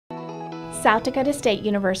South Dakota State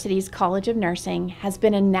University's College of Nursing has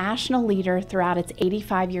been a national leader throughout its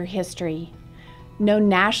 85-year history. Known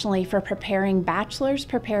nationally for preparing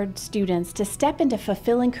bachelor's-prepared students to step into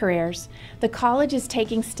fulfilling careers, the college is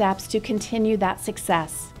taking steps to continue that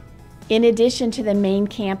success. In addition to the main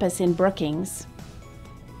campus in Brookings,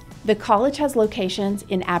 the college has locations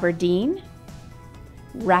in Aberdeen,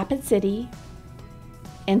 Rapid City,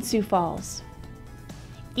 and Sioux Falls.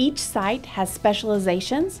 Each site has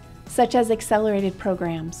specializations such as accelerated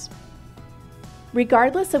programs.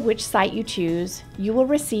 Regardless of which site you choose, you will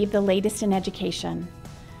receive the latest in education.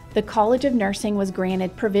 The College of Nursing was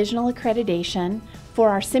granted provisional accreditation for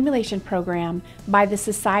our simulation program by the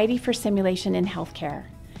Society for Simulation in Healthcare.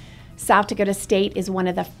 South Dakota State is one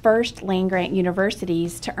of the first land-grant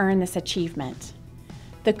universities to earn this achievement.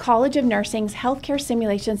 The College of Nursing's Healthcare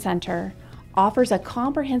Simulation Center offers a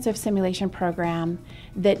comprehensive simulation program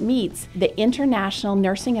that meets the International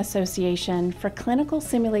Nursing Association for Clinical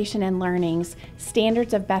Simulation and Learning's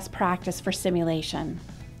standards of best practice for simulation.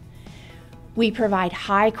 We provide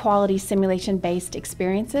high-quality simulation-based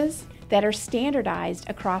experiences that are standardized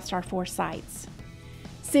across our 4 sites.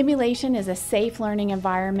 Simulation is a safe learning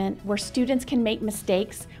environment where students can make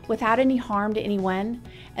mistakes without any harm to anyone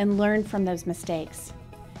and learn from those mistakes.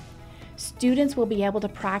 Students will be able to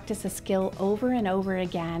practice a skill over and over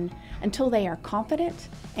again until they are confident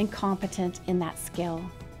and competent in that skill.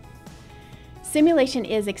 Simulation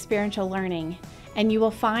is experiential learning, and you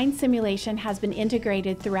will find simulation has been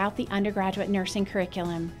integrated throughout the undergraduate nursing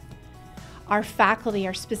curriculum. Our faculty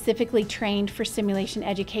are specifically trained for simulation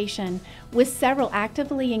education, with several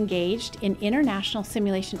actively engaged in international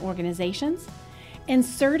simulation organizations and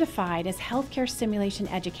certified as healthcare simulation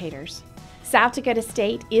educators. South Dakota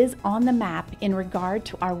State is on the map in regard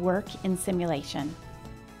to our work in simulation.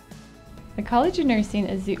 The College of Nursing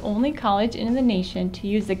is the only college in the nation to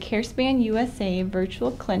use the CareSpan USA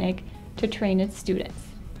virtual clinic to train its students.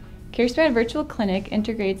 CareSpan Virtual Clinic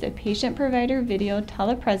integrates a patient-provider video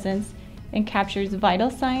telepresence and captures vital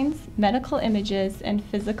signs, medical images, and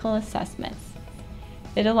physical assessments.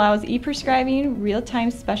 It allows e-prescribing,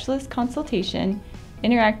 real-time specialist consultation,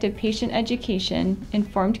 interactive patient education,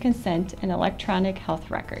 informed consent, and electronic health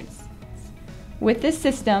records. With this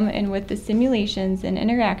system and with the simulations and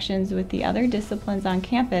interactions with the other disciplines on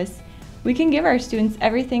campus, we can give our students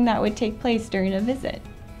everything that would take place during a visit.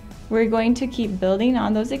 We're going to keep building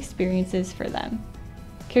on those experiences for them.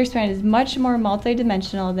 CareSpan is much more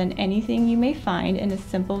multidimensional than anything you may find in a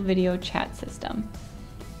simple video chat system.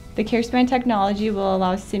 The CareSpan technology will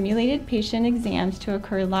allow simulated patient exams to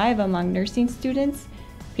occur live among nursing students,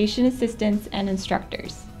 patient assistants, and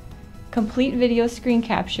instructors. Complete video screen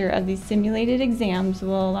capture of these simulated exams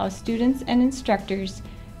will allow students and instructors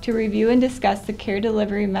to review and discuss the care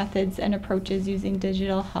delivery methods and approaches using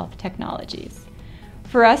digital health technologies.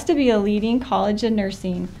 For us to be a leading college of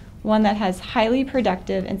nursing, one that has highly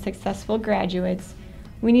productive and successful graduates,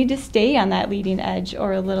 we need to stay on that leading edge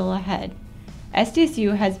or a little ahead.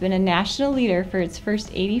 SDSU has been a national leader for its first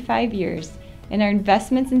 85 years, and our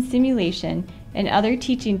investments in simulation and other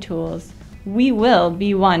teaching tools, we will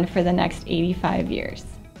be one for the next 85 years.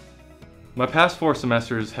 My past 4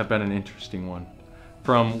 semesters have been an interesting one.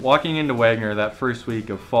 From walking into Wagner that first week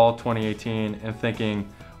of fall 2018 and thinking,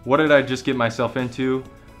 what did I just get myself into?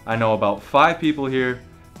 I know about 5 people here.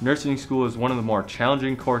 Nursing school is one of the more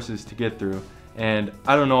challenging courses to get through, and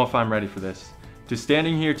I don't know if I'm ready for this. To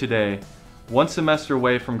standing here today, 1 semester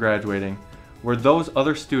away from graduating, where those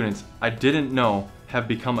other students I didn't know have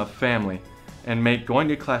become a family, and make going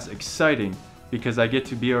to class exciting because I get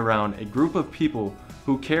to be around a group of people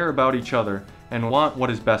who care about each other and want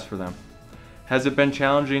what is best for them. Has it been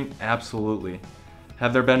challenging? Absolutely.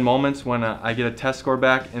 Have there been moments when I get a test score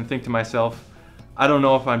back and think to myself, I don't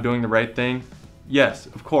know if I'm doing the right thing? Yes,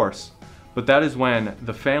 of course. But that is when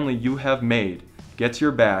the family you have made gets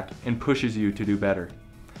your back and pushes you to do better.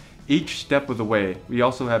 Each step of the way, we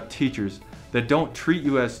also have teachers that don't treat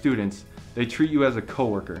you as students, they treat you as a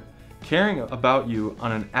coworker, caring about you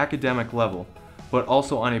on an academic level, but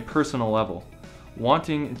also on a personal level,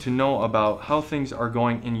 wanting to know about how things are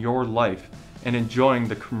going in your life and enjoying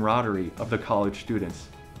the camaraderie of the college students.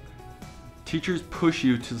 Teachers push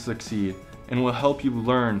you to succeed and will help you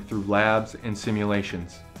learn through labs and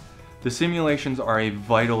simulations. The simulations are a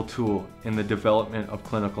vital tool in the development of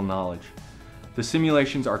clinical knowledge. The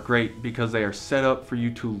simulations are great because they are set up for you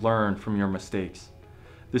to learn from your mistakes.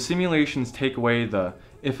 The simulations take away the,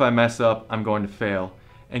 if I mess up, I'm going to fail,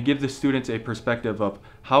 and give the students a perspective of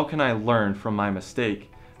how can I learn from my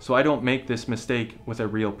mistake so I don't make this mistake with a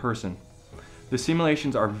real person. The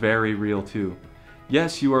simulations are very real too.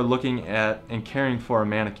 Yes, you are looking at and caring for a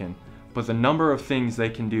mannequin, but the number of things they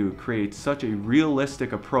can do creates such a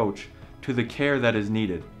realistic approach to the care that is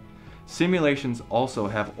needed. Simulations also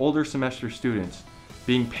have older semester students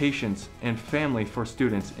being patients and family for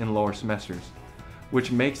students in lower semesters,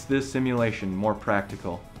 which makes this simulation more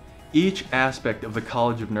practical. Each aspect of the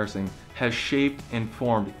College of Nursing has shaped and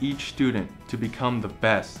formed each student to become the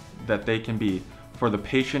best that they can be for the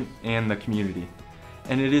patient and the community.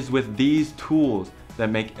 And it is with these tools that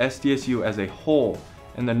make SDSU as a whole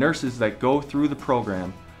and the nurses that go through the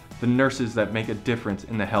program, the nurses that make a difference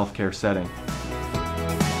in the healthcare setting.